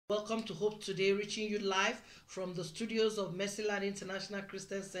Welcome to Hope Today, reaching you live from the studios of Mercyland International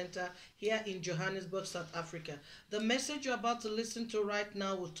Christian Center here in Johannesburg, South Africa. The message you're about to listen to right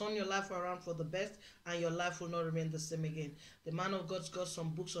now will turn your life around for the best, and your life will not remain the same again. The man of God's got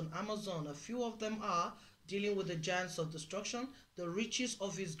some books on Amazon. A few of them are Dealing with the Giants of Destruction, The Riches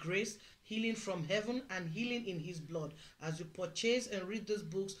of His Grace, Healing from Heaven, and Healing in His Blood. As you purchase and read these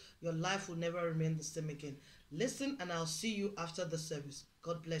books, your life will never remain the same again. Listen, and I'll see you after the service.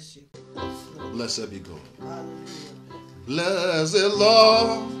 God bless you. Blessed be God. Hallelujah. Bless the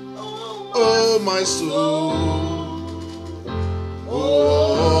Lord, oh my soul.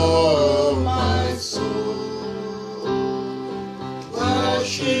 Oh my soul.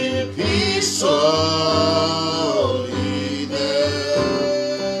 Worship His holy name.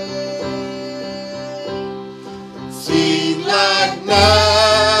 Sing like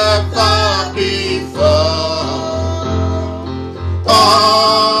never before.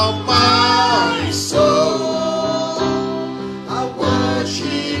 Oh my soul, I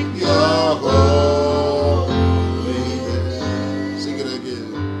worship your holy name. Sing it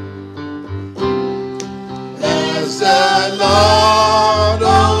again. Bless the Lord,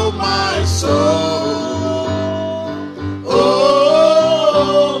 oh my soul.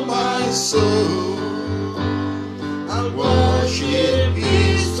 Oh my soul, I worship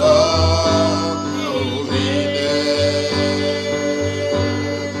His holy name.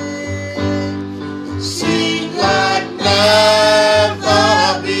 Sing like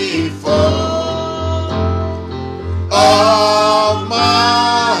never before. Oh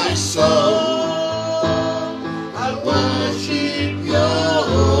my soul, I worship your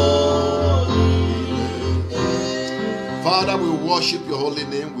holy name. Father, we worship your holy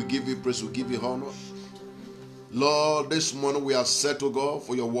name. We give you praise. We give you honor. Lord, this morning we are set to God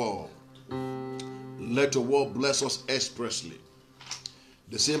for your word. Let your word bless us expressly.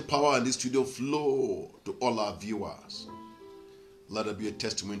 The same power in this studio flow to all our viewers. Let it be a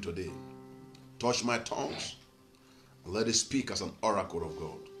testimony today. Touch my tongues and let it speak as an oracle of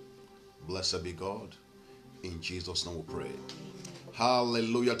God. Blessed be God. In Jesus' name we pray.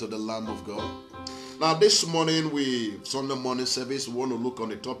 Hallelujah to the Lamb of God. Now this morning, Sunday morning service, we want to look on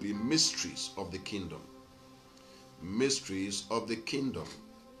the topic, mysteries of the kingdom. Mysteries of the kingdom.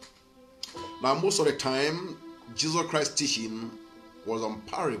 Now most of the time, Jesus Christ's teaching was on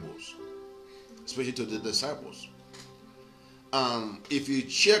parables, especially to the disciples. If you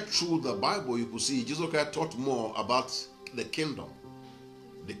check through the Bible, you could see Jesus Christ taught more about the kingdom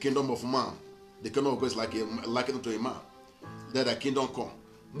of man. The kingdom of God is likened to a man. That the kingdom come.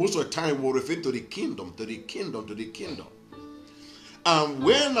 Most of the time, we're referring to the kingdom, to the kingdom, to the kingdom. And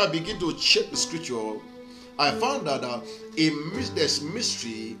when I begin to check the scripture, I found that there's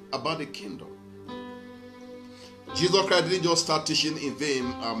mystery about the kingdom. Jesus Christ didn't just start teaching in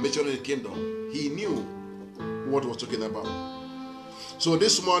vain, mentioning the kingdom. He knew what he was talking about. So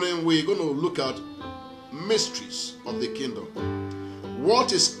this morning we're going to look at mysteries of the kingdom.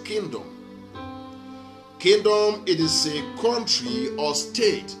 What is kingdom? Kingdom, it is a country or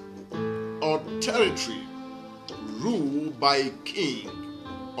state or territory ruled by a king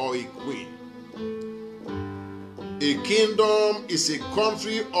or a queen. A kingdom is a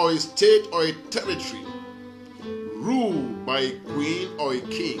country or a state or a territory ruled by a queen or a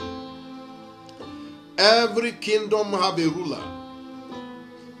king. Every kingdom have a ruler.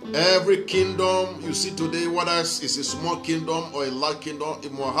 Every kingdom you see today, whether it's a small kingdom or a large kingdom,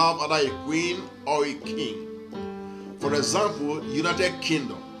 it will have either a queen or a king. For example, United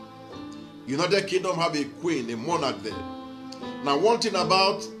Kingdom. United Kingdom have a queen, a monarch there. Now one thing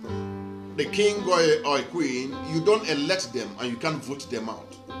about the king or a queen, you don't elect them and you can't vote them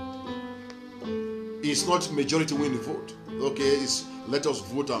out. It's not majority win the vote. Okay, it's let us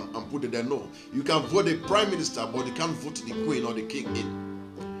vote and put it there. No. You can vote the prime minister, but you can't vote the queen or the king in.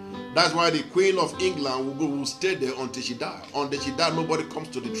 That's why the Queen of England will stay there until she dies. Until she dies, nobody comes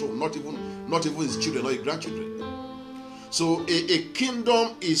to the throne, not even his children or his grandchildren. So a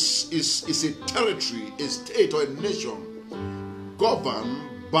kingdom is a territory, a state or a nation governed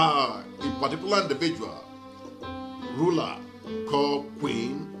by a particular individual, ruler called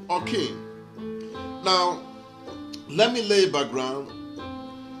queen or king. Now, let me lay background.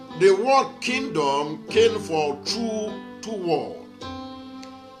 The word kingdom came from two words.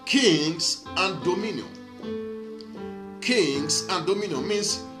 Kings and dominion. Kings and dominion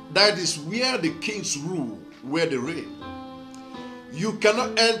means that is where the kings rule, where they reign. You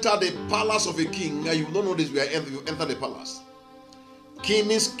cannot enter the palace of a king and you don't know this where you enter the palace. King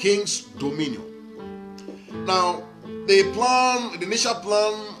means king's dominion. Now, the initial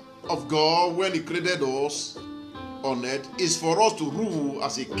plan of God when He created us on earth is for us to rule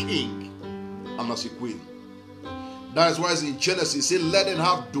as a king and as a queen. That is why it's in Genesis, it says, let them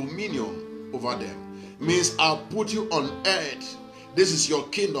have dominion over them. Means I'll put you on earth. This is your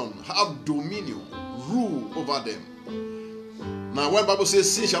kingdom. Have dominion. Rule over them. Now, when the Bible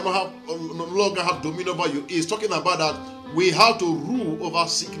says sin shall no longer have dominion over you, it's talking about that we have to rule over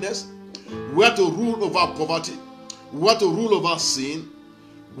sickness. We have to rule over poverty. We have to rule over sin.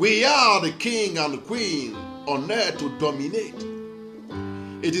 We are the king and the queen on earth to dominate.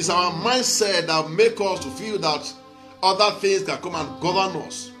 It is our mindset that makes us to feel that other things can come and govern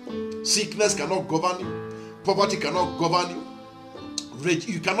us. Sickness cannot govern you. Poverty cannot govern you.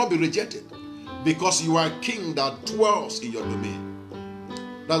 You cannot be rejected because you are a king that dwells in your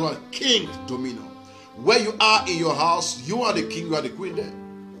domain. That's why king dominion. Where you are in your house, you are the king, you are the queen there.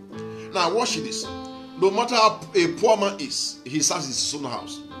 Now watch this. No matter how a poor man is, his house is his own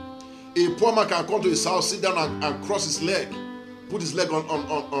house. A poor man can come to his house, sit down and cross his leg, put his leg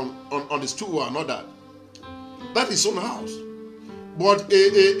on the stool or another. That is his own house. But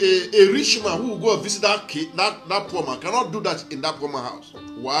a rich man who will go and visit that poor man cannot do that in that poor man's house.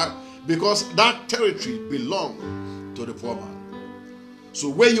 Why? Because that territory belongs to the poor man. So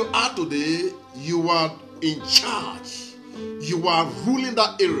where you are today, you are in charge. You are ruling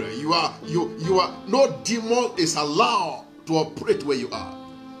that area. You are no demon is allowed to operate where you are.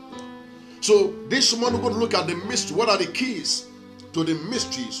 So this morning we're going to look at the mystery. What are the keys to the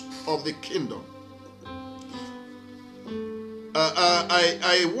mysteries of the kingdom?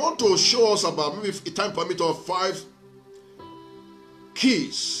 I want to show us about, maybe if time permit, of 5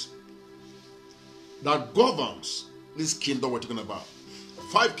 keys that governs this kingdom we're talking about.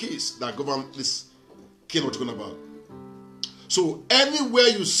 5 keys that govern this kingdom we're talking about. So anywhere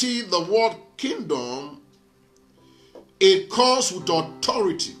you see the word kingdom, it comes with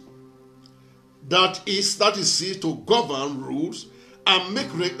authority that is to govern rules and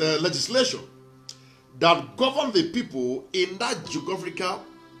make legislation that govern the people in that geographical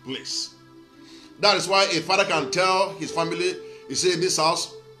place. That is why a father can tell his family, he say, in this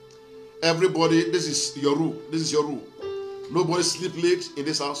house, everybody, this is your rule. This is your rule. Nobody sleep late in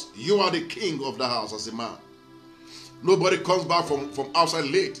this house. You are the king of the house as a man. Nobody comes back from outside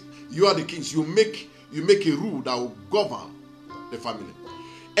late. You are the kings. You make a rule that will govern the family.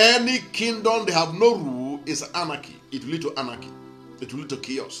 Any kingdom they have no rule is anarchy. It will lead to anarchy. It will lead to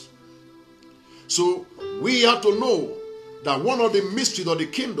chaos. So we have to know that one of the mysteries of the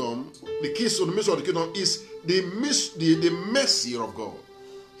kingdom, the keys to the mystery of the kingdom, is the mercy of God.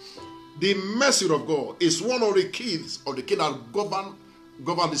 The mercy of God is one of the keys of the kingdom that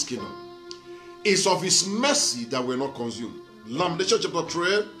govern this kingdom. It's of his mercy that we're not consumed. Lamentation chapter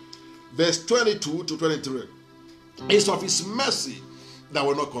 3, verse 22 to 23. It's of his mercy that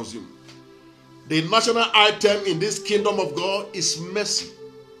we're not consumed. The national item in this kingdom of God is mercy.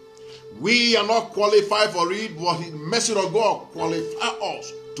 We are not qualified for it, but the mercy of God qualifies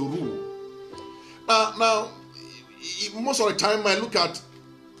us to rule. Now, most of the time I look at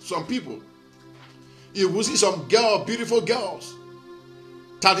some people, you will see some girls, beautiful girls,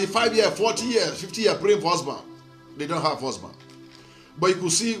 35 years, 40 years, 50 years praying for husband. They don't have husband. But you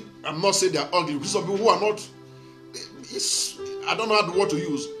could see, I'm not saying they're ugly, you see some people who are not, I don't know what to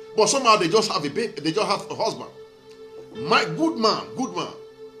use, but somehow they just have a baby, they just have a husband. My good man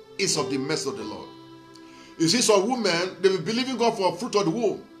is of the mercy of the Lord. You see some women, they will believe in God for fruit of the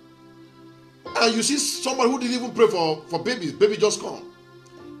womb. And you see somebody who didn't even pray for babies, baby just come.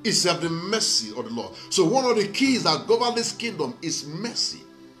 It's of the mercy of the Lord. So one of the keys that govern this kingdom is mercy.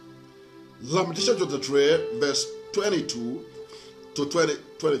 Lamentation chapter 3, verse 22 to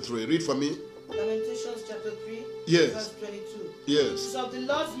 23. Read for me. Lamentations chapter 3, yes. verse 22. Yes. It's of the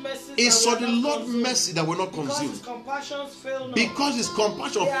Lord's mercy. It's of the Lord's mercy that we're not consumed. Because his compassions fail not. Because his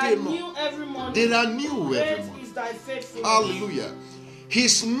compassion fail not. They are new every morning. They are new every morning. Great is thy faithfulness. Hallelujah.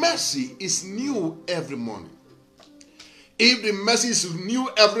 His mercy is new every morning. If the mercy is new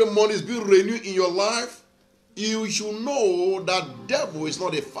every morning, is being renewed in your life, you should know that devil is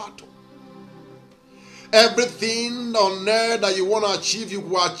not a factor. Everything on earth that you want to achieve, you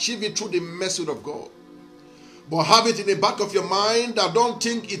will achieve it through the mercy of God. But have it in the back of your mind that don't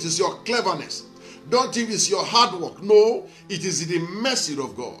think it is your cleverness. Don't think it's your hard work. No, it is the mercy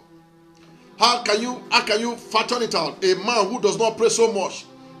of God. How can you fathom it out? A man who does not pray so much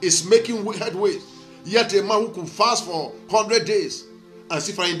is making headway. Yet a man who could fast for 100 days and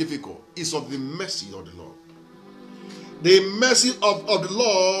still find it difficult is of the mercy of the Lord. The mercy of the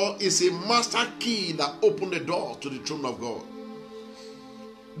Lord is a master key that opens the door to the throne of God.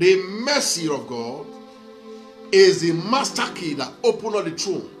 The mercy of God is the master key that opens the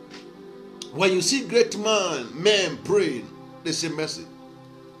throne When you see great men praying, they say mercy.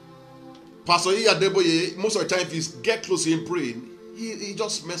 Pastor Adeboye, most of the time, if you get close to him praying, he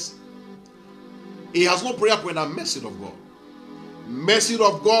just mercy. He has no prayer point than mercy of God. Mercy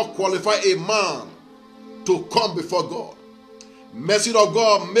of God qualify a man to come before God. Mercy of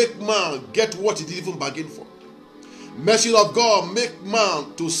God make man get what he didn't even bargain for. Mercy of God make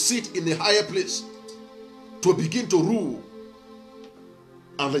man to sit in a higher place, to begin to rule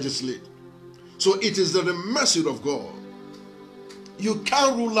and legislate. So it is the mercy of God. You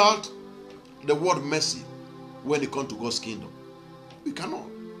can't rule out the word mercy when it comes to God's kingdom. You cannot.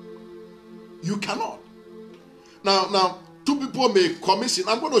 You cannot. Now, two people may commit sin.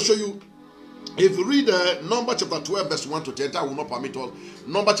 I'm going to show you. If you read Number chapter 12, verse 1 to 10, I will not permit all.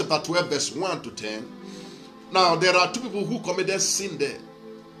 Number chapter 12, verse 1 to 10. Now, there are two people who committed sin there.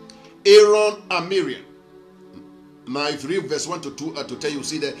 Aaron and Miriam. Now, if you read verse 1 to 2 to 10, you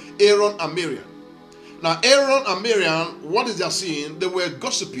see that Aaron and Miriam. Now, Aaron and Miriam, what is their sin? They were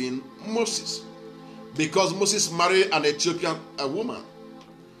gossiping Moses, because Moses married an Ethiopian woman.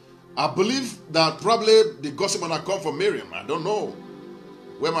 I believe that probably the gossip might come from Miriam. I don't know.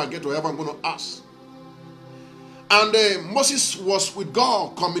 When I get to heaven, I'm going to ask. And Moses was with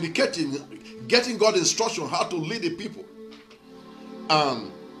God, communicating, getting God instruction how to lead the people.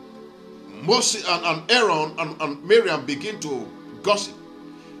 And Moses and Aaron and Miriam begin to gossip.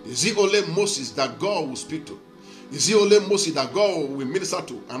 Is it only Moses that God will speak to? Is it only Moses that God will minister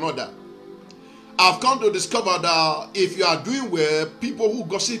to? And all that. I've come to discover that if you are doing well, people who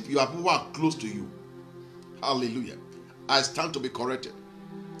gossip you are people who are close to you. Hallelujah. I stand to be corrected.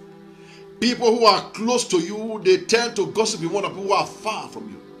 People who are close to you, they tend to gossip in one of people who are far from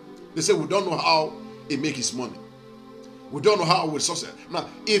you. They say, we don't know how he makes his money. We don't know how we success. Now,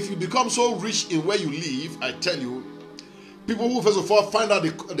 if you become so rich in where you live, I tell you, people who first of all find out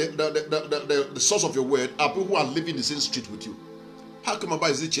the source of your wealth are people who are living the same street with you. How come about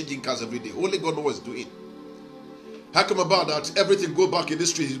is he changing cars every day? Only God knows what he's doing. How come about that everything go back in the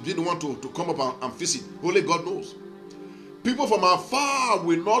street? He didn't want to come up and visit. Only God knows. People from afar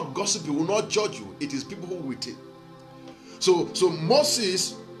will not gossip you, will not judge you. It is people who will take. So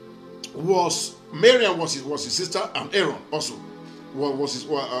Moses was, Miriam was his sister, and Aaron also was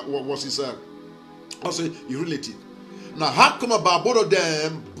his also a relative. Now, how come about both of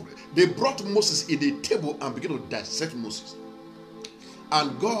them? They brought Moses in the table and began to dissect Moses.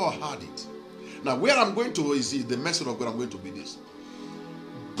 And God heard it. Now, where I'm going to is the message of God. I'm going to be this.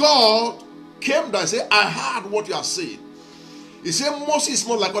 God came down and said, I heard what you are saying. He said, Moses is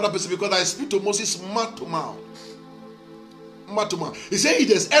not like other people because I speak to Moses mouth to mouth. Mouth to mouth. He said, if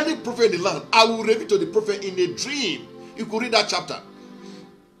there's any prophet in the land, I will reveal to the prophet in a dream. You could read that chapter.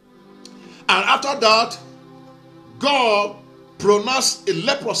 And after that, God pronounced a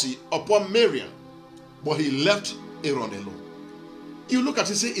leprosy upon Miriam, but he left Aaron alone. You look at it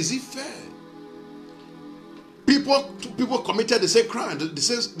and say, is it fair? People committed the same crime, the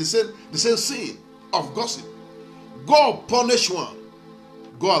same sin of gossip. God punished one.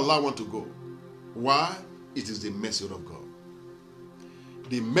 God allowed one to go. Why? It is the mercy of God.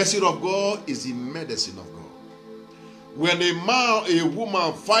 The mercy of God is the medicine of God. When a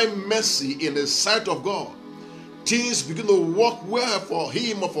woman find mercy in the sight of God, things begin to work well for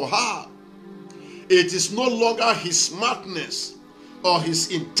him or for her. It is no longer his smartness or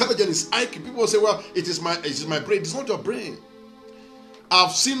his intelligence, his IQ. People say, well, it is my brain. It's not your brain.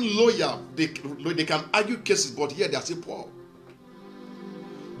 I've seen lawyers, they can argue cases, but here they are still poor.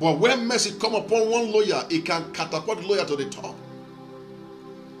 But when mercy come upon one lawyer, it can catapult the lawyer to the top.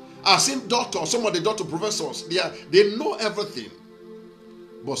 I've seen doctors, some of the doctor professors, they know everything,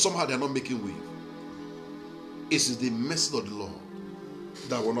 but somehow they're not making wave. It is the mercy of the Lord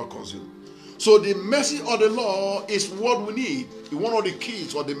that will not consume. So the mercy of the Lord is what we need, one of the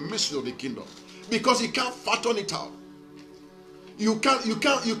keys or the mystery of the kingdom, because you can't fathom it out. You can't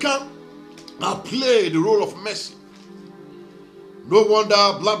play the role of mercy. No wonder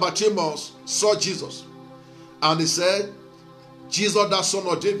blind Bartimaeus saw Jesus, and he said, Jesus, that son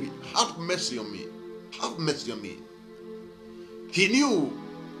of David, have mercy on me. Have mercy on me. He knew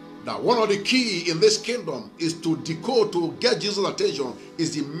that one of the key in this kingdom is to decode, to get Jesus' attention,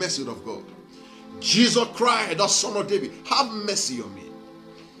 is the mercy of God. Jesus cried, that son of David, have mercy on me.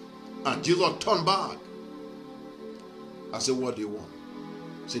 And Jesus turned back. I said, what do you want?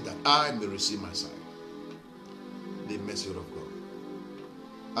 Say that I may receive my sight. The mercy of God.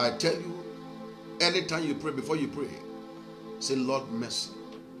 I tell you, anytime you pray, before you pray, say, Lord, mercy.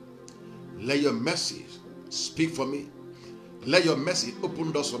 Let your mercy speak for me. Let your mercy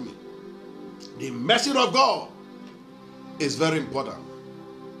open doors for me. The mercy of God is very important.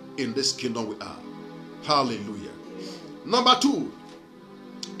 in this kingdom we are. Hallelujah. Number 2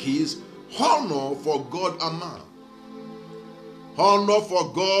 key is honor for God and man. Honor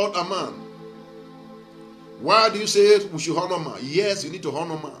for God and man. Why do you say we should honor man? Yes, you need to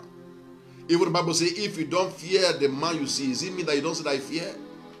honor man. Even the Bible says, if you don't fear the man you see, does it mean that you don't say that you fear?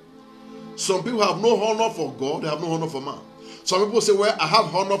 Some people have no honor for God, they have no honor for man. Some people say, well, I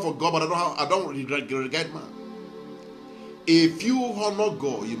have honor for God, but I don't regard man. If you honor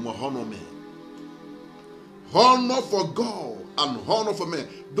God, you must honor man. Honor for God and honor for men.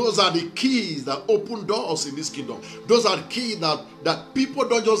 Those are the keys that open doors in this kingdom. Those are the keys that people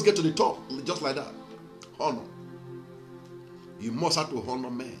don't just get to the top just like that. Honor. You must have to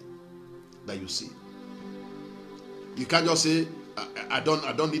honor men that you see. You can't just say, I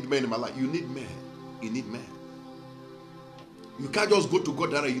don't need men in my life. You need men. You need men. You can't just go to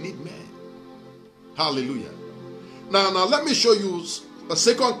God direct. You need men. Hallelujah. Now let me show you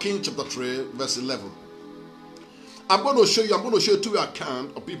 2 Kings chapter 3 verse 11. I'm going to show you 2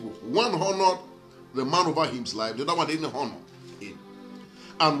 accounts of people. One honored the man over his life. The other one didn't honor him.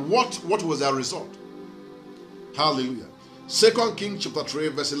 And what was their result? Hallelujah. 2 Kings chapter 3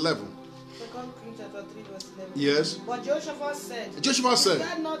 verse 11. 2 Kings chapter 3 verse 11. Yes. But Joshua said, Did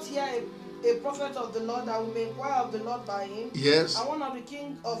I not hear a prophet of the Lord that we may inquire of the Lord by him? Yes. And one of the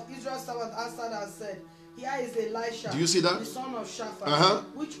king of Israel's servants answered and said, here is Elisha, do you see that? The son of Shaphat,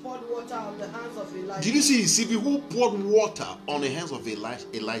 which poured water on the hands of Elijah. Did you see who poured water on the hands of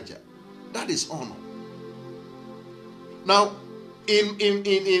Elijah? That is honor. Now, in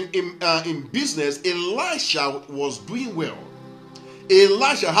business, Elisha was doing well.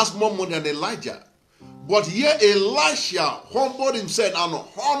 Elisha has more money than Elijah. But here Elisha humbled himself and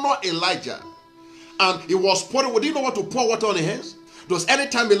honored Elijah. And he was pouring. Do you know what to pour water on his hands? Because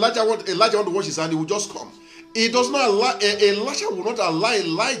anytime Elijah want to wash his hand, he will just come. He does not allow, Elisha will not allow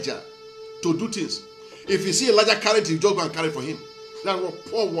Elijah to do things. If you see Elijah carrying it, he just go and carry it for him. Then will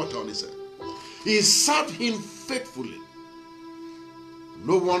pour water on his head. He served him faithfully.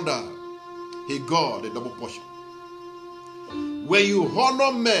 No wonder he got a double portion. When you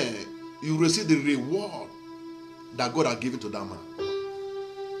honor men, you receive the reward that God has given to that man.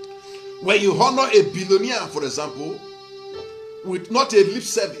 When you honor a billionaire, for example, with not a lip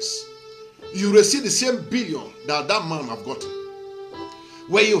service, you receive the same billion that man have gotten.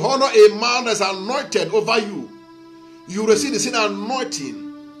 When you honor a man that's anointed over you, you receive the same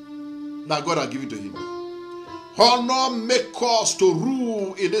anointing that God has given to him. Honor make us to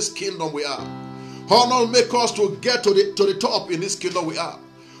rule in this kingdom we are. Honor make us to get to the top in this kingdom we are.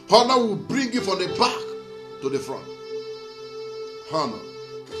 Honor will bring you from the back to the front. Honor.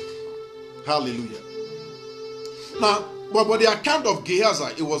 Hallelujah. Now, but the account of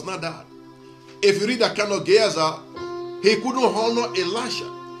Gehazi, it was not that. If you read the account of Gehazi, he couldn't honor Elisha.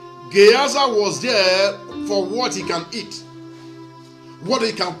 Gehazi was there for what he can eat, what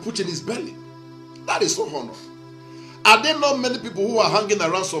he can put in his belly. That is so honor. Are there not many people who are hanging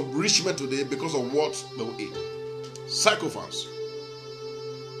around some rich men today because of what they will eat? Sacrifice.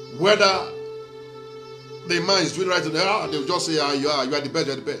 Whether the man is doing right today, they will just say, you are the best,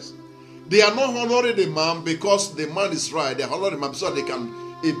 you are the best. They are not honoring the man because the man is right. They honor the man so they can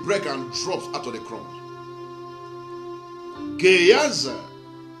break and drops out of the crumbs. Gehazi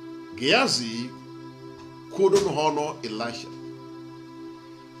couldn't honor Elisha.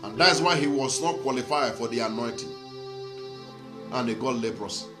 And that's why he was not qualified for the anointing. And he got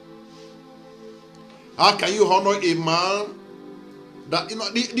leprosy. How can you honor a man that,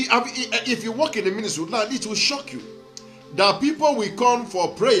 if you work in the ministry, it will shock you. That people will come for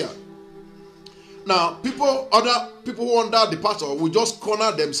prayer. Now, other people who under the pastor will just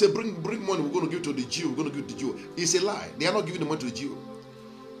corner them, say, bring money, we're going to give to the Jew, we're going to give to the Jew. It's a lie. They are not giving the money to the Jew.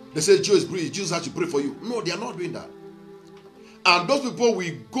 They say Jew is rich, Jews have to pray for you. No, they are not doing that. And those people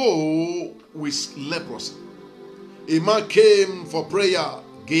will go with leprosy. A man came for prayer,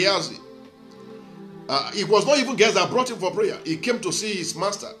 Gehazi. It was not even Gehazi that brought him for prayer. He came to see his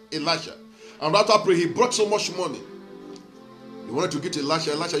master, Elisha. And after prayer, he brought so much money. He wanted to give to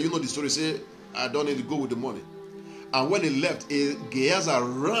Elisha. Elisha, you know the story, say, I don't need to go with the money. And when he left, Gehazi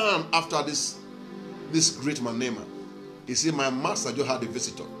ran after this great man, Naaman. He said, my master just had a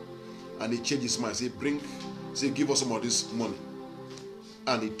visitor. And he changed his mind. Say, give us some of this money.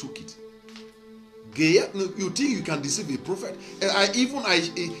 And he took it. You think you can deceive a prophet? I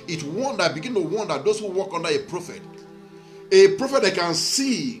begin to wonder those who work under a prophet that can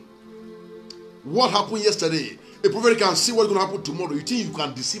see what happened yesterday, a prophet can see what's going to happen tomorrow. You think you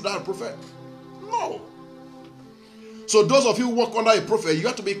can deceive that prophet? No. So those of you who work under a prophet, you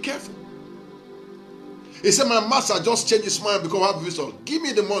have to be careful. He said, my master just changed his mind because I have a visitor. Give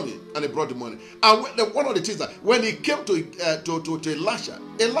me the money. And he brought the money. And one of the things that when he came to Elisha,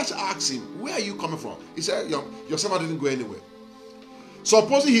 Elisha asked him, where are you coming from? He said, your servant didn't go anywhere.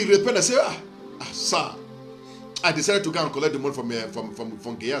 Supposing he repented and said, sir, I decided to go and collect the money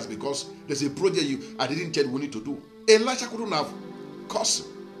from Gehazi because there's a project I didn't tell you we need to do. Elisha couldn't have cursed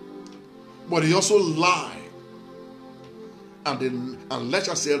him. But he also lied. And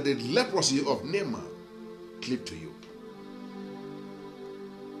Elisha said, the leprosy of Naaman cleave to you.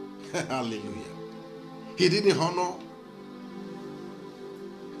 Hallelujah. He didn't honor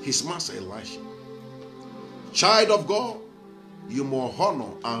his master Elisha. Child of God, you must honor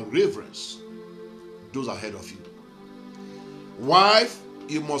and reverence those ahead of you. Wife,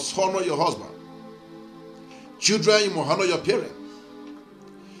 you must honor your husband. Children, you must honor your parents.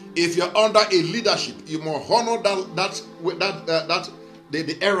 If you're under a leadership, you must honor the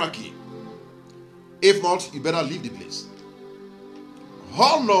hierarchy. If not, you better leave the place.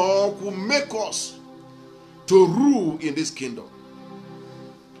 Honor will make us to rule in this kingdom.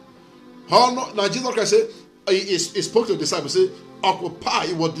 Honor. Now Jesus Christ said, he spoke to the disciples, say, occupy.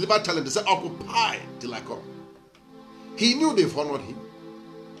 He was delivered talent. They said, occupy till I come. He knew they've honored him.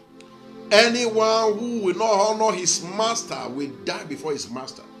 Anyone who will not honor his master will die before his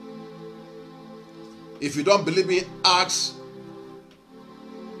master. If you don't believe me, ask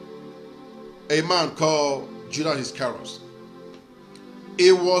a man called Judas Iscariot.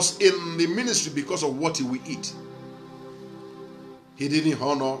 He was in the ministry because of what he will eat. He didn't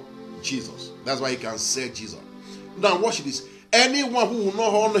honor Jesus. That's why he can say Jesus. Now watch this. Anyone who will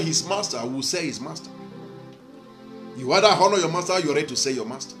not honor his master will say his master. You either honor your master or you're ready to say your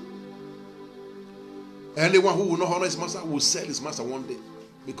master. Anyone who will not honor his master will sell his master one day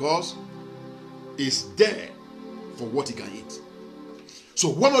because he's there for what he can eat. So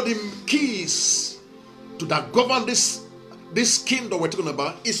one of the keys to that govern this kingdom we're talking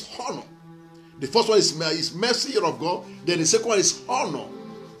about is honor. The first one is mercy of God. Then the second one is honor.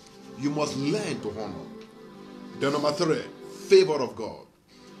 You must learn to honor. Then number 3, favor of God.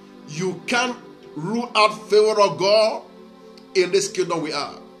 You can't rule out favor of God in this kingdom we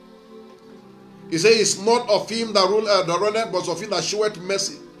are. He says it's not of him that runneth, but of him that showeth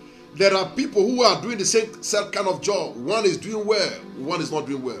mercy. There are people who are doing the same kind of job. One is doing well, one is not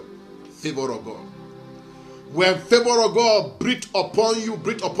doing well. Favor of God. When favor of God breathe upon you,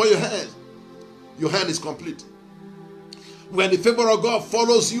 breathe upon your hand is complete. When the favor of God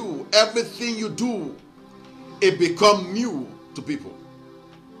follows you, everything you do, it becomes new to people.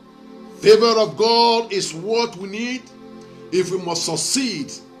 Favor of God is what we need if we must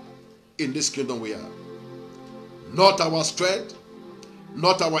succeed in this kingdom we are. Not our strength,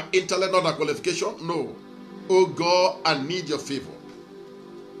 not our intellect, not our qualification. No. Oh God, I need your favor.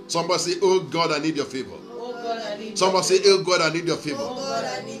 Somebody say, oh God, I need your favor. Oh God, I need Somebody say, oh God, I need your favor. Oh God,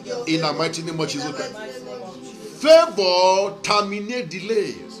 I need your In favor. the mighty name of Jesus In the Christ. mighty name of Jesus. Favor terminate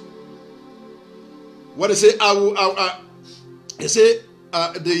delays. What they say, they say,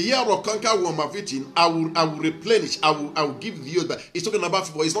 the year of conquer will have eaten, I will replenish, I will give the years back. It's talking about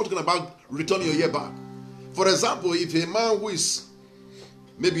favor. It's not talking about returning your year back. For example, if a man who is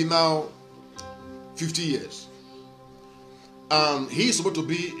maybe now 50 years and he is supposed to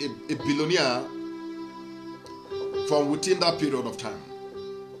be a billionaire from within that period of time.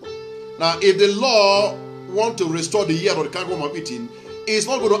 Now, if the law want to restore the year of the conquer of eating, it's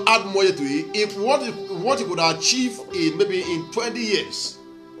not going to add more to it. If what he could achieve in maybe in 20 years,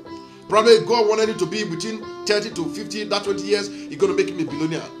 probably God wanted it to be between 30 to 50, that 20 years, he's going to make him a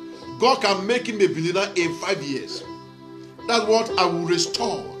billionaire. God can make him a billionaire in 5 years. That's what I will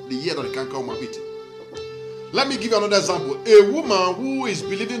restore the year that the canker will be. Let me give you another example. A woman who is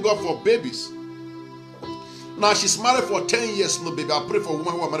believing God for babies. Now she's married for 10 years. No baby. I pray for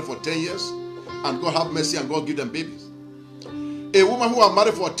women who are married for 10 years and God have mercy and God give them babies. A woman who are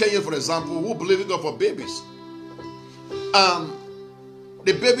married for 10 years, for example, who believe in God for babies, and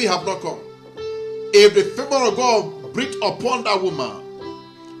the baby have not come. If the favor of God breathe upon that woman,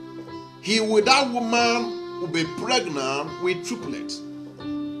 that woman will be pregnant with triplets.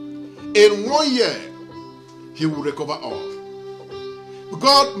 In 1 year, he will recover all.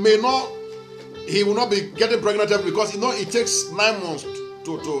 God he will not be getting pregnant because it takes 9 months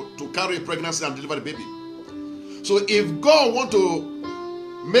to carry a pregnancy and deliver the baby. So if God want to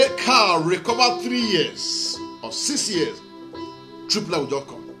make her recover 3 years or 6 years, triplet will just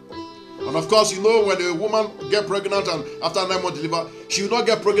come. And of course, you know, when a woman get pregnant and after 9 months deliver, she will not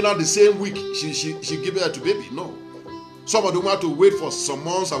get pregnant the same week she give birth to baby. No. Some of them have to wait for some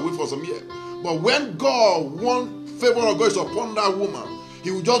months and wait for some years. But when God want favor of God is upon that woman, he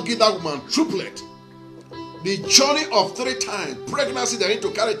will just give that woman triplet The journey of 3 times. Pregnancy they need to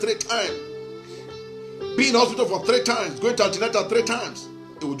carry 3 times. Be in hospital for 3 times. Going to antenatal 3 times.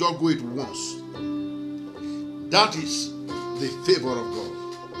 It will just go it once. That is the favor of God.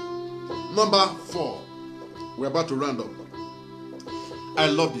 Number 4. We're about to round up. I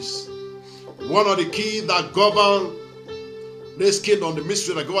love this. One of the keys that govern this kingdom, the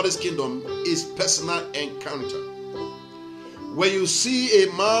mystery that govern this kingdom, is personal encounter. When you see a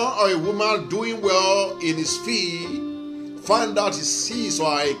man or a woman doing well in his field, find out his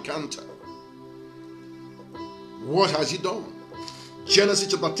or her encounter. What has he done? Genesis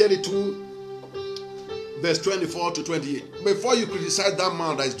chapter 32, verse 24 to 28. Before you criticize that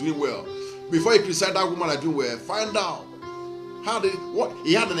man that is doing well, before you criticize that woman that is doing well, find out what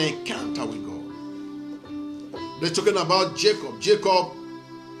he had an encounter with God. They're talking about Jacob. Jacob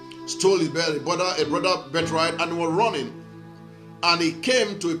stole his brother birthright, and he was running. And he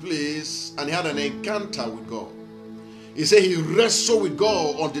came to a place and he had an encounter with God. He said he wrestled with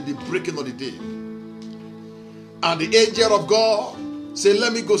God until the breaking of the day. And the angel of God said,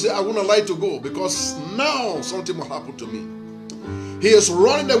 let me go. Say, I wouldn't like to go because now something will happen to me. He is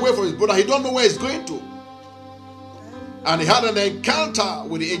running away from his brother. He don't know where he's going to. And he had an encounter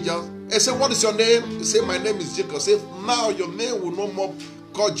with the angel. He said, what is your name? He said, my name is Jacob. He said, now your name will no more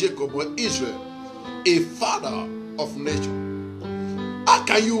call Jacob, but Israel, a father of nature. How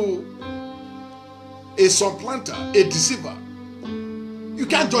can you, a supplanter, a deceiver, you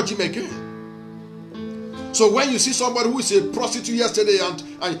can't judge him again. So when you see somebody who is a prostitute yesterday and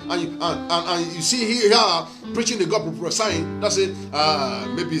you see here preaching the gospel, prophesying, that's it.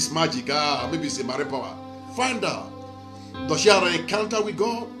 Maybe it's magic. Maybe it's a marine power. Find out. Does she have an encounter with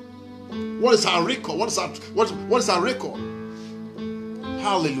God? What is her record? What is her record?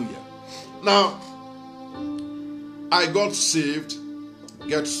 Hallelujah. Now, I got saved,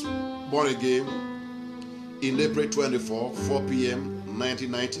 get born again in April 24, 4 p.m.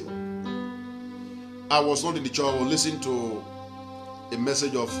 1990. I was not in the church. I was listening to a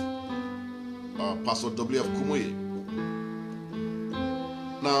message of Pastor W. F. Kumuyi.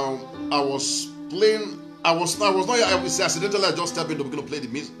 Now, I was playing. I was not. I was accidentally. I just stepped in to begin to play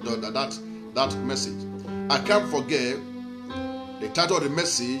that message. I can't forget the title of the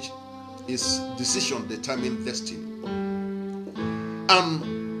message is "Decision Determine Destiny."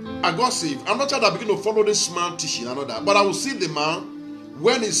 And I got saved. I'm not sure that I begin to follow this man teaching and all that, but I will see the man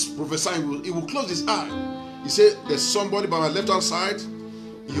when he's prophesying. He will close his eye. He said, "There's somebody by my left hand side.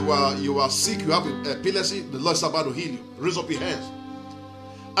 You are sick. You have epilepsy. The Lord is about to heal you. Raise up your hands."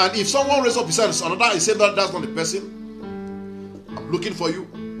 And if someone raises up his hands, another, he said that's not the person. I'm looking for you.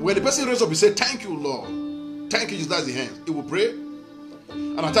 When the person raises up, he said, "Thank you, Lord. Thank you." Just that's the hands. He will pray.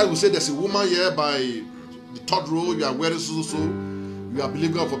 And at times he will say, "There's a woman here by the 3rd row. You are wearing so. You are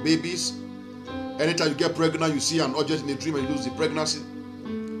believing God for babies. Anytime you get pregnant, you see an object in a dream and you lose the pregnancy."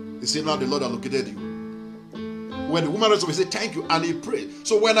 He said, "Now the Lord has located you." When the woman raises up, he said, "Thank you," and he prayed.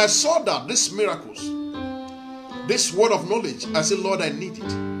 So when I saw that, these miracles, this word of knowledge, I said, "Lord, I need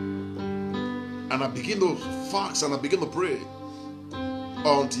it." And I begin to fast and I begin to pray.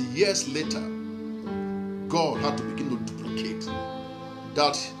 Until years later, God had to begin to duplicate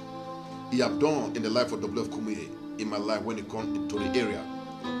that He had done in the life of W.F. Kumuyi in my life when it comes into the area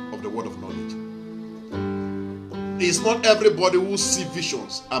of the word of knowledge. It's not everybody who sees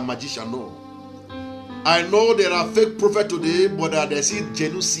visions a magician, no. I know there are fake prophets today, but they see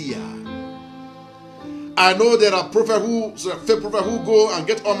genuine seer. I know there are fake prophets who go and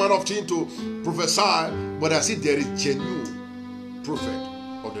get all manner of things to prophesy, but I see there is genuine prophet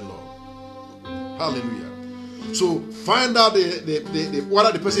of the Lord. Hallelujah. So find out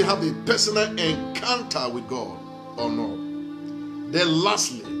whether the person have a personal encounter with God or not. Then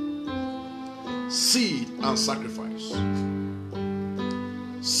lastly, seed and sacrifice.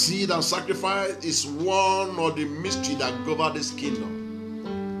 Seed and sacrifice is one of the mysteries that govern this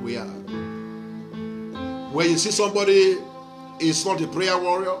kingdom. We are. When you see somebody is not a prayer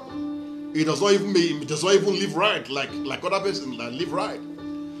warrior, he does not even live right like other persons that live right.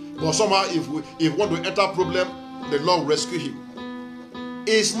 But somehow, if we want to enter a problem, the Lord will rescue him.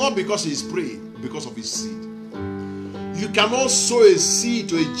 It's not because he is praying, because of his seed. You cannot sow a seed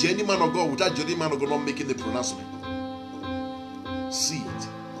to a genuine man of God without genuine man of God not making the pronouncement. Seed.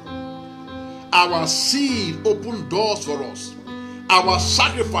 Our seed open doors for us. Our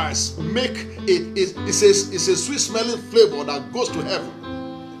sacrifice it's a sweet smelling flavor that goes to heaven.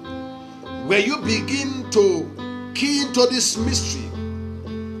 When you begin to key into this mystery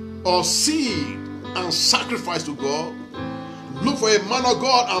of seed and sacrifice to God, look for a man of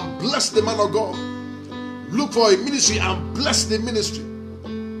God and bless the man of God. Look for a ministry and bless the ministry.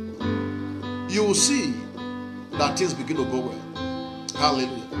 You will see that things begin to go well.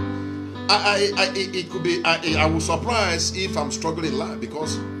 Hallelujah. It could be. I was surprised if I'm struggling in life,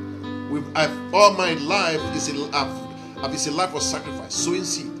 because all my life is a life of sacrifice, sowing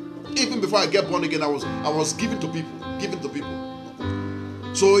seed. Even before I get born again, I was giving to people.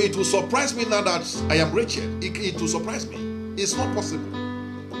 So it will surprise me now that I am wretched. It will surprise me. It's not possible.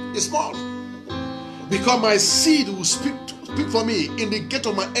 It's not, because my seed will speak for me in the gate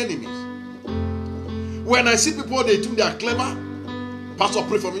of my enemies. When I see people, they think they are clever. Pastor,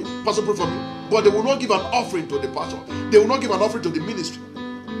 pray for me. Pastor, pray for me. But they will not give an offering to the pastor. They will not give an offering to the ministry.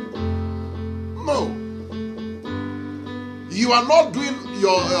 No. You are not doing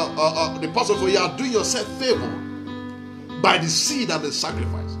the pastor for you. You are doing yourself favor by the seed and the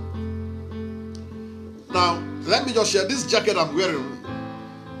sacrifice. Now, let me just share this jacket I'm wearing.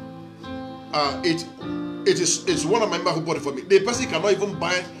 It's one of my members who bought it for me. The person cannot even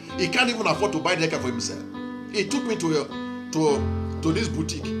buy. He can't even afford to buy the jacket for himself. He took me to this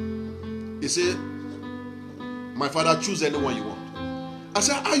boutique. He said, "My father, choose anyone you want." I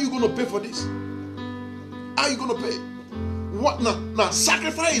said, "How are you going to pay for this? How are you going to pay? What now?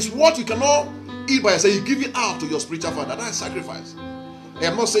 Sacrifice is what you cannot eat by yourself. You give it out to your spiritual father. That is sacrifice. I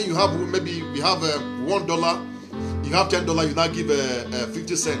am not saying you have $1, you have $10. You now give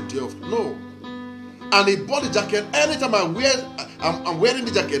 50 cents to your no." And he bought the jacket. Anytime I'm wearing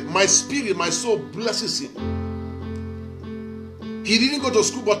the jacket, my spirit, my soul blesses him. He didn't go to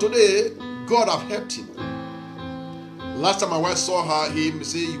school, but today God have helped him. Last time my wife saw him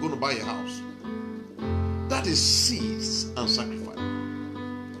say, "You're going to buy a house." That is seeds and sacrifice.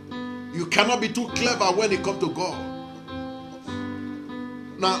 You cannot be too clever when it comes to God.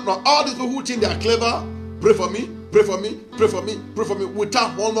 Now all these people who think they are clever, pray for me, pray for me, pray for me, pray for me,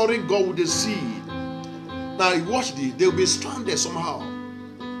 without honoring God with the seed. Now watch this, they'll be stranded somehow.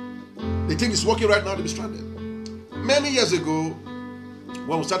 They think it's working right now, they'll be stranded. Many years ago,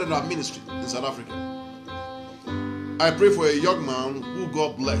 when we started our ministry in South Africa, I prayed for a young man who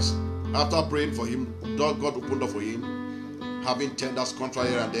God blessed. After praying for him, God opened up for him, having tenders, contract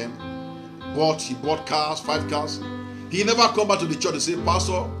here and then. He bought cars, 5 cars. He never come back to the church to say,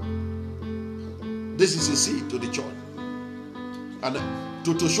 "Pastor, this is a seed to the church." And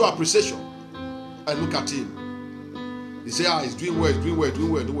to show appreciation, I look at him. He said, "He's doing well, he's doing well,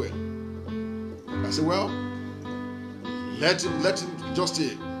 doing well, doing well." I said, "Well, let him just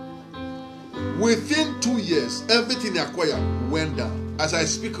stay." Within 2 years, everything he acquired went down. As I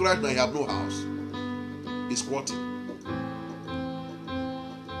speak right now, he has no house. He's squatting.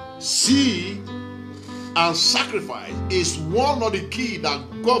 Seed and sacrifice is one of the key that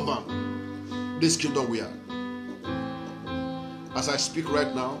govern this kingdom we are. As I speak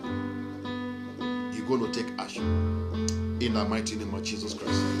right now, you're going to take action in the mighty name of Jesus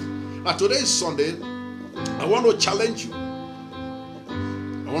Christ. Now today is Sunday. I want to challenge you.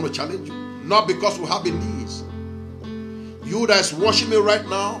 Not because we have a needs. You that is watching me right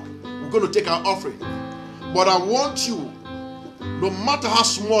now, we're going to take our offering. But I want you, no matter how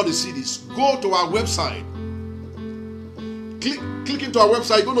small the seed is, go to our website. Click into our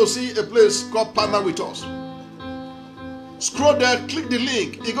website. You're going to see a place called Partner With Us. Scroll there, click the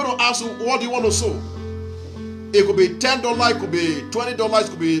link. You're going to ask you, what do you want to sow? It could be $10, it could be $20, it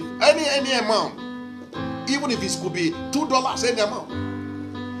could be any amount. Even if it could be $2, any amount.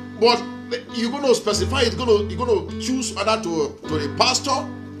 But you're going to specify it. You're going to choose either to the pastor,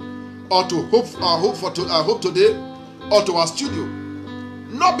 or to hope today, or to our studio.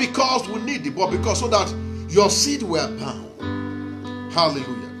 Not because we need it, but because so that your seed will abound.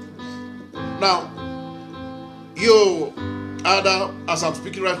 Hallelujah. Now, you either, as I'm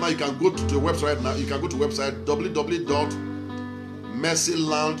speaking right now, you can go to the website right now. You can go to the website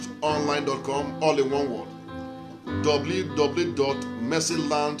www.mercylandonline.com, all in one word.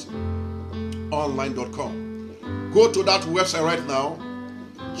 www.mercylandonline.com. Go to that website right now.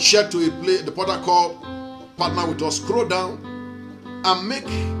 Share to the portal called Partner With Us. Scroll down and make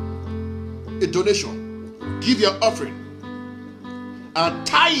a donation. Give your offering and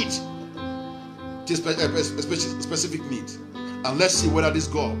tie it to specific needs. And let's see whether this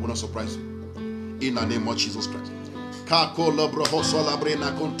God will not surprise you. In the name of Jesus Christ.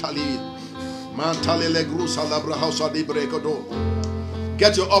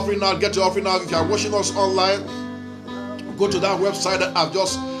 Get your offering now. Get your offering now. If you are watching us online, go to that website that I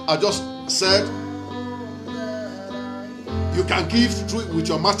just said. You can give through with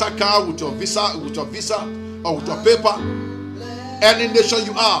your MasterCard, with your Visa, or with your paper. Any nation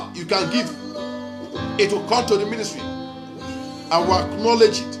you are, you can give. It will come to the ministry, and we'll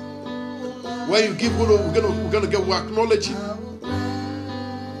acknowledge it. When you give, we'll acknowledge it.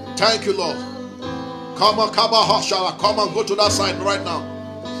 Thank you, Lord. Come on, Kabahashala. Come on, go to that side right now.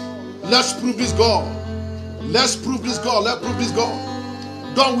 Let's prove this God. Let's prove this God. Let's prove this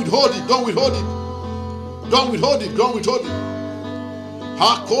God. Don't withhold it. Don't withhold it. Don't withhold it. Don't withhold it.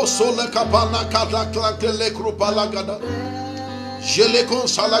 Hako sole kapana kata klankele krupalagada. Jelekon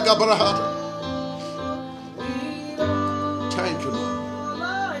salaga brahata. Thank you, Lord.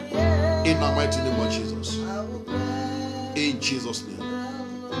 In the mighty name of Jesus. In Jesus' name.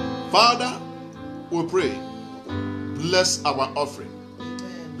 Father, we pray. Bless our offering.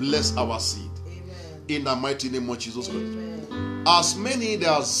 Bless our seed. In the mighty name of Jesus Christ. As many that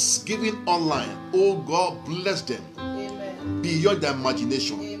are giving online, oh God, bless them. Beyond their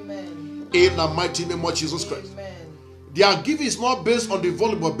imagination. In the mighty name of Jesus Christ. Their giving is not based on the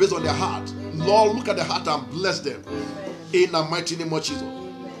volume, but based on their heart. Lord, look at the heart and bless them. In the mighty name of Jesus.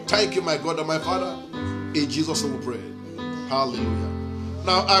 Thank you, my God and my Father. In Jesus' name we pray. Hallelujah.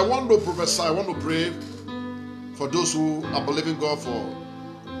 Now, I want to prophesy, I want to pray for those who are believing God for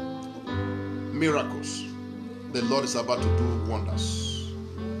miracles. The Lord is about to do wonders.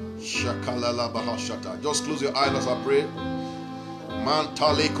 Shakalala bahashata. Just close your eyes as I pray.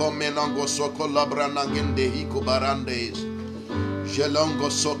 Mantaliko menango soko labranangende hiko barandes. Jelongo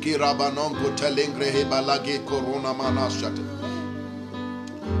soki rabanongo telengre hebalage corona manashata.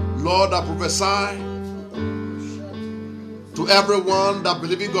 Lord, I prophesy to everyone that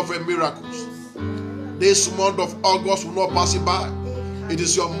believing God for miracles. This month of August will not pass it by. It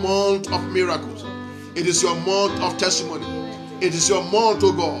is your month of miracles. It is your month of testimony. It is your month,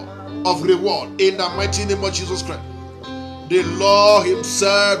 oh God, of reward. In the mighty name of Jesus Christ. The Lord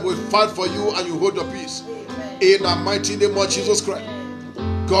himself will fight for you and you hold your peace. In the mighty name of Jesus Christ.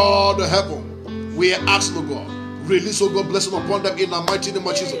 God of heaven, we ask, oh God, release, oh God, blessing upon them in the mighty name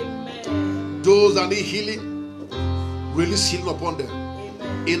of Jesus. Those that need healing, release healing upon them.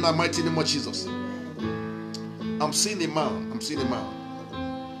 In the mighty name of Jesus. I'm seeing a man. I'm seeing a man.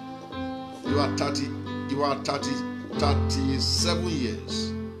 You are 37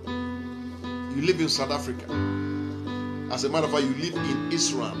 years. You live in South Africa. As a matter of fact, you live in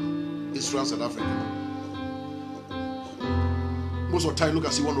Israel, South Africa. Most of the time, look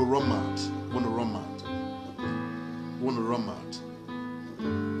as you want to run mad.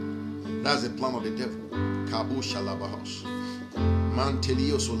 That's the plan of the devil. Kabu Shalabahos.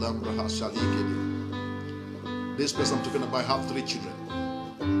 Mantelio Solambraha Shalikede. This person I'm talking about have 3 children.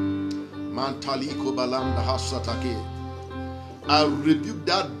 Mantaliko Balanda Hasatake. I rebuke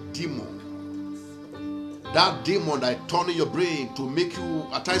that demon. That demon that turning your brain to make you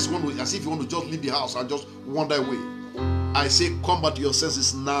at times as if you want to just leave the house and just wander away. I say, combat your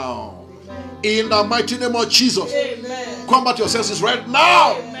senses now. In the mighty name of Jesus. Amen. Combat your senses right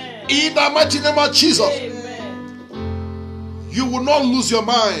now. Amen. In the mighty name of Jesus. Amen. You will not lose your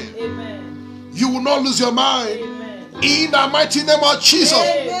mind. Amen. You will not lose your mind. Amen. In the mighty name of Jesus.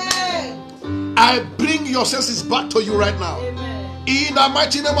 Amen. I bring your senses back to you right now. Amen. In the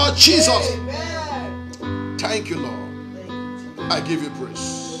mighty name of Jesus. Amen. Thank you, Lord. I give you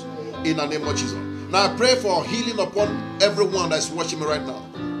praise. In the name of Jesus. Now I pray for healing upon everyone that's watching me right now.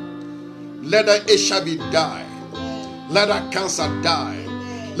 Let that HIV die. Let that cancer die.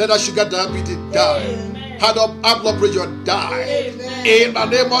 Let that sugar diabetes die. High blood pressure die. In the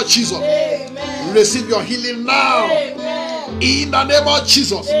name of Jesus. Receive your healing now. In the name of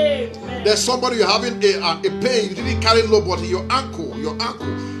Jesus. There's somebody you're having a pain. You didn't carry low, but your ankle. You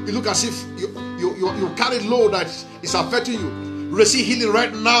look as if you carry low that is affecting you. Receive healing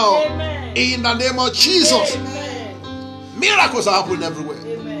right now. In the name of Jesus. Miracles are happening everywhere.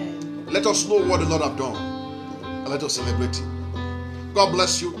 Let us know what the Lord have done. And let us celebrate it. God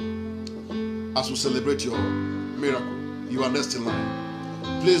bless you as we celebrate your miracle. You are next in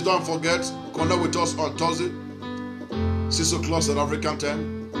line. Please don't forget, connect with us on Thursday, 6 o'clock South African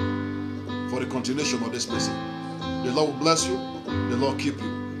time, for the continuation of this message. The Lord will bless you. The Lord keep you.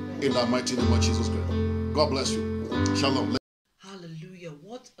 In the mighty name of Jesus Christ. God bless you. Shalom. Hallelujah.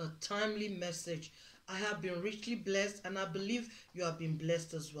 What a timely message. I have been richly blessed, and I believe you have been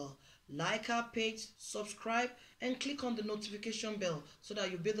blessed as well. Like our page, subscribe, and click on the notification bell so that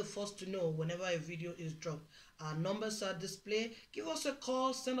you'll be the first to know whenever a video is dropped. Our numbers are displayed. Give us a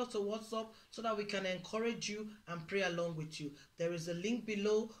call, send us a WhatsApp so that we can encourage you and pray along with you. There is a link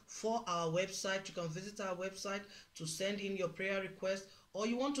below for our website. You can visit our website to send in your prayer request, or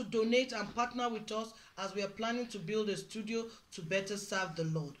you want to donate and partner with us as we are planning to build a studio to better serve the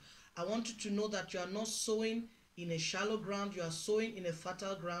Lord. I want you to know that you are not sowing in a shallow ground, you are sowing in a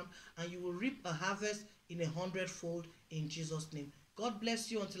fertile ground, and you will reap a harvest in 100-fold in Jesus' name. God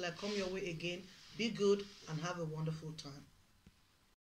bless you until I come your way again. Be good and have a wonderful time.